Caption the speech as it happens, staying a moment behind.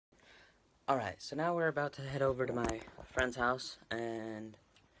Alright, so now we're about to head over to my friend's house, and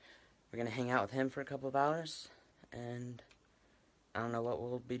we're going to hang out with him for a couple of hours, and I don't know what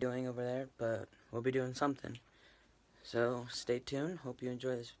we'll be doing over there, but we'll be doing something. So, stay tuned. Hope you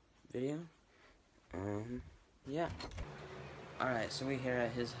enjoy this video. Yeah. Alright, so we're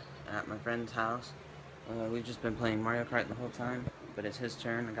here at my friend's house. We've just been playing Mario Kart the whole time, but it's his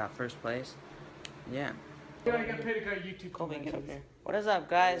turn. I got first place. Yeah. I got paid to go YouTube. Colby, get up here. What is up,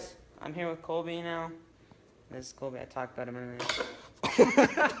 guys? I'm here with Colby now. This is Colby. I talked about him earlier.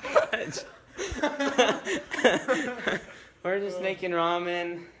 We're just making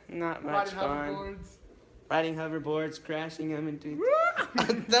ramen. Not much fun. Riding hoverboards, crashing them into.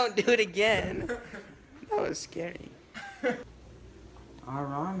 Don't do it again. That was scary. Our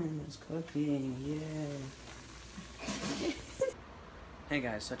ramen is cooking. Yeah. Hey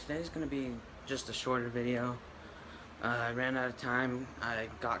guys, so today's gonna be just a shorter video. I ran out of time. I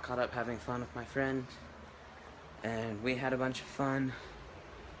got caught up having fun with my friend, and we had a bunch of fun,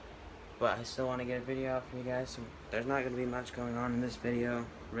 but I still want to get a video out for you guys, so there's not going to be much going on in this video,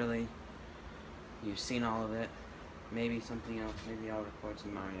 really. You've seen all of it. Maybe something else. Maybe I'll record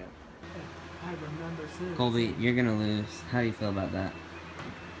some Mario. I remember seeing. Colby, you're going to lose. How do you feel about that?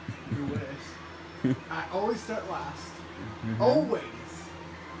 You wish. I always start last. Always.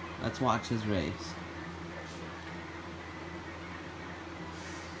 Let's watch his race.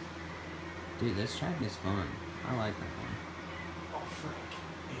 Dude, this track is fun. I like that one. Oh, frick.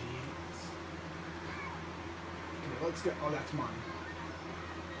 Idiots. Okay, let's go. Oh, that's mine.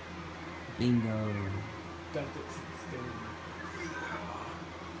 Bingo. That looks insane.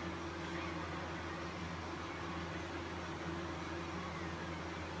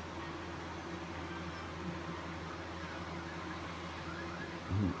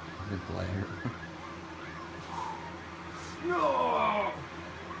 The glare. No!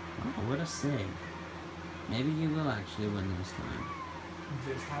 Oh, what a save. Maybe you will actually win this time.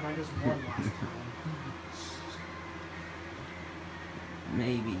 This time I just won last time.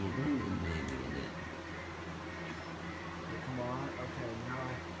 Maybe you did, maybe you did. Okay, come on. Okay,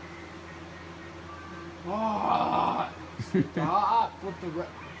 now Stop with the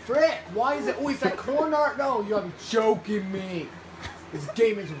frick! Why is it always that corner? No, you're joking me. This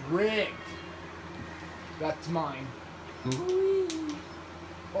game is rigged. That's mine.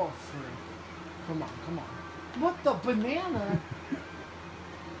 Oh, frick. Come on, come on. What the banana?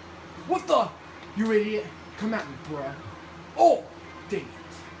 What the? You idiot. Come at me, bruh. Oh, dang it.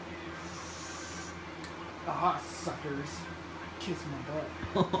 Ah, suckers. Kiss my butt.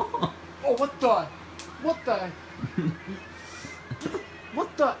 Oh, what the? What the?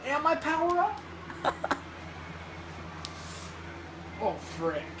 What the? Am I power up? Oh,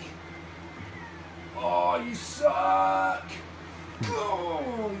 frick. Oh, you suck.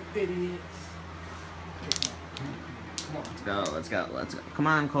 Oh, you idiots. Come on. Let's go. Come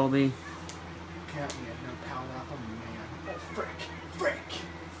on, Colby. Can't we have no power up? I'm a man. Oh, frick.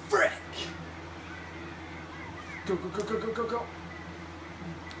 Go.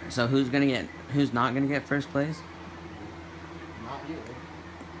 So who's not gonna get first place? Not you.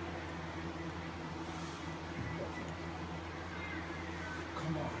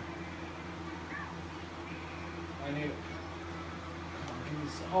 Come on. I need it. Come on, give me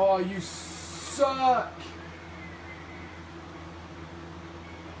some. Oh, you suck.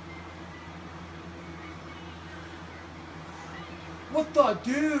 What the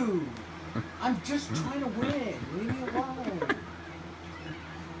dude? I'm just trying to win. Leave me alone.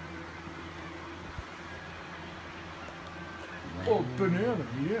 Oh, banana.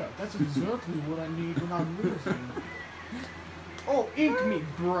 Yeah, that's exactly what I need when I'm losing. Oh, ink me,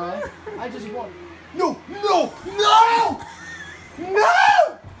 bruh. I just want. No!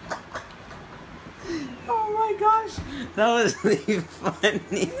 Oh my gosh, that was the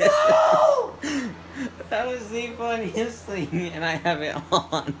funniest. No! That was the funniest thing, and I have it all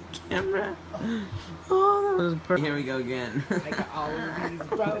on camera. Oh, that was perfect. Here we go again. I got all of these,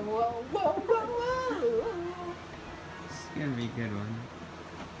 bro. Whoa. It's gonna be a good one.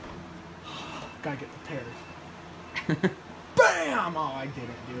 Gotta get prepared. Bam! Oh, I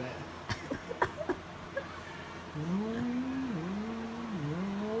didn't do it.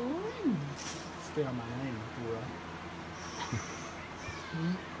 Stay on my lane, bro.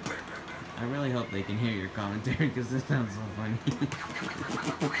 I really hope they can hear your commentary because this sounds so funny.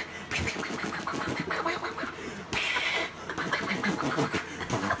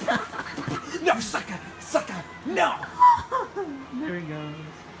 No, sucker! No! There he goes.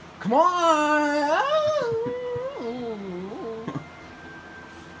 Come on!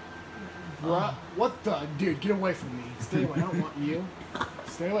 What the? Dude, get away from me. Stay away. I don't want you.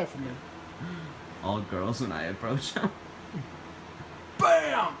 Stay away from me. all girls when I approach them.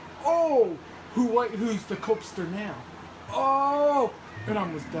 Bam! Oh! Who's the copster now? Oh! And I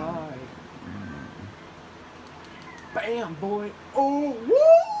almost died. Bam, boy! Oh!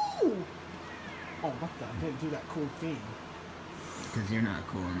 Woo! Oh, what the? I didn't do that cool thing. Because you're not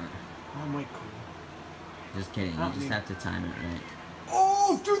cool enough. I'm way cool. Just kidding. You just have to time it right.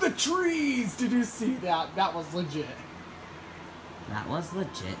 Oh! Through the trees! Did you see that? That was legit. That was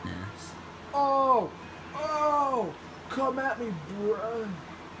legitness. Oh! Oh! Come at me, bro.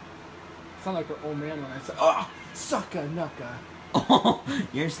 Sound like an old man when I say, oh! Sucka nucka. Oh,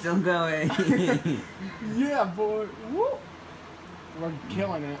 you're still going. Yeah, boy. Woo! We're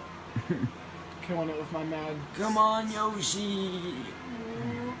killing it. Killing it with my mad. Come on, Yoshi.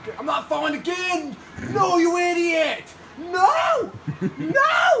 Okay. I'm not falling again! No, you idiot! No!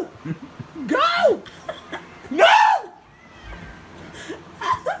 No! Go! No!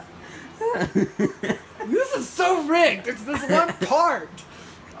 This is so rigged. It's this one part.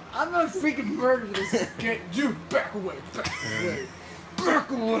 I'm gonna freaking murder this kid. You back away, back away, back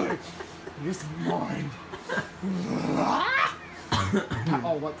away. This is mine.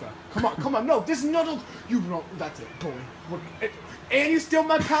 Oh, what the? Come on, no, this is not. You know, that's it, boy. And you steal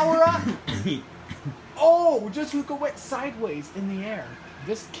my power up? Oh, just who went sideways in the air.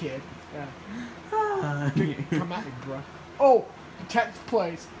 This kid. Yeah. Come at me, bro. Oh, 10th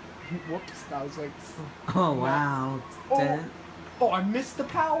place. Whoops, that was like. Oh, wow. Oh, I missed the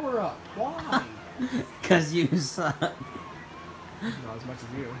power up. Why? Because you suck. Not as much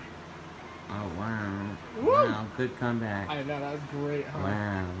as you. Oh, wow. Woo! Wow, good comeback. I know, that was great, huh?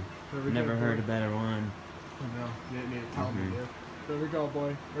 Wow. Never heard a better one. I know, you didn't need to tell me, dude. Here we go,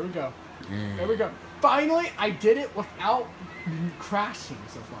 boy. Here we go. Yeah. Here we go. Finally, I did it without crashing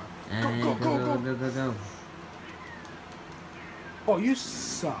so far. Go. Oh, you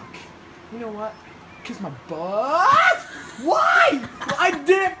suck. You know what? Kiss my butt. Why? I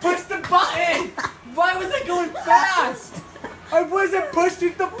didn't push the button. Why was I going fast? I wasn't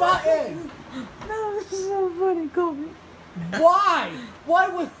pushing the button. That was so funny, Colby. Why? Why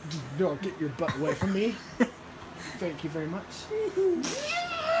was... No, get your butt away from me. Thank you very much.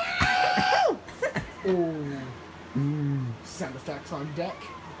 Oh. Sound effects on deck.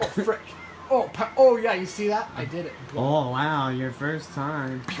 Oh, frick. Oh, yeah, you see that? I did it. Oh, wow, your first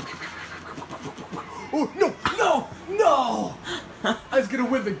time. Oh, no! I was gonna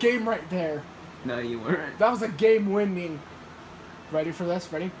win the game right there. No, you weren't. That was a game winning. Ready for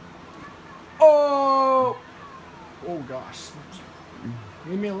this? Ready? Oh! Oh, gosh.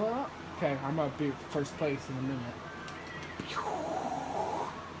 Leave me a little. Okay, I'm gonna be first place in a minute.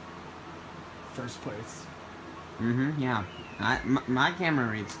 First place. Yeah. My camera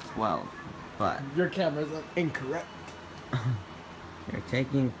reads 12, but... Your camera's incorrect. You're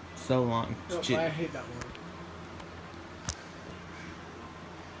taking so long to choose. I hate that one.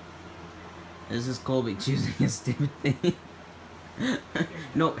 This is Colby choosing a stupid thing.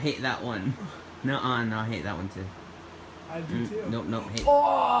 Nope, hate that one. No, hate that one too. I do too. Nope, hate.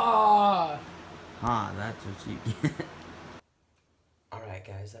 Oh! Ah, that's what you get. Alright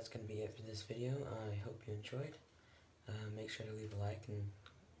guys, that's going to be it for this video. I hope you enjoyed. Make sure to leave a like and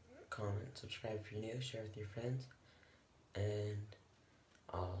comment, subscribe if you're new, share with your friends. And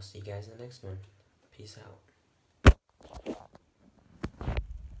I'll see you guys in the next one. Peace out.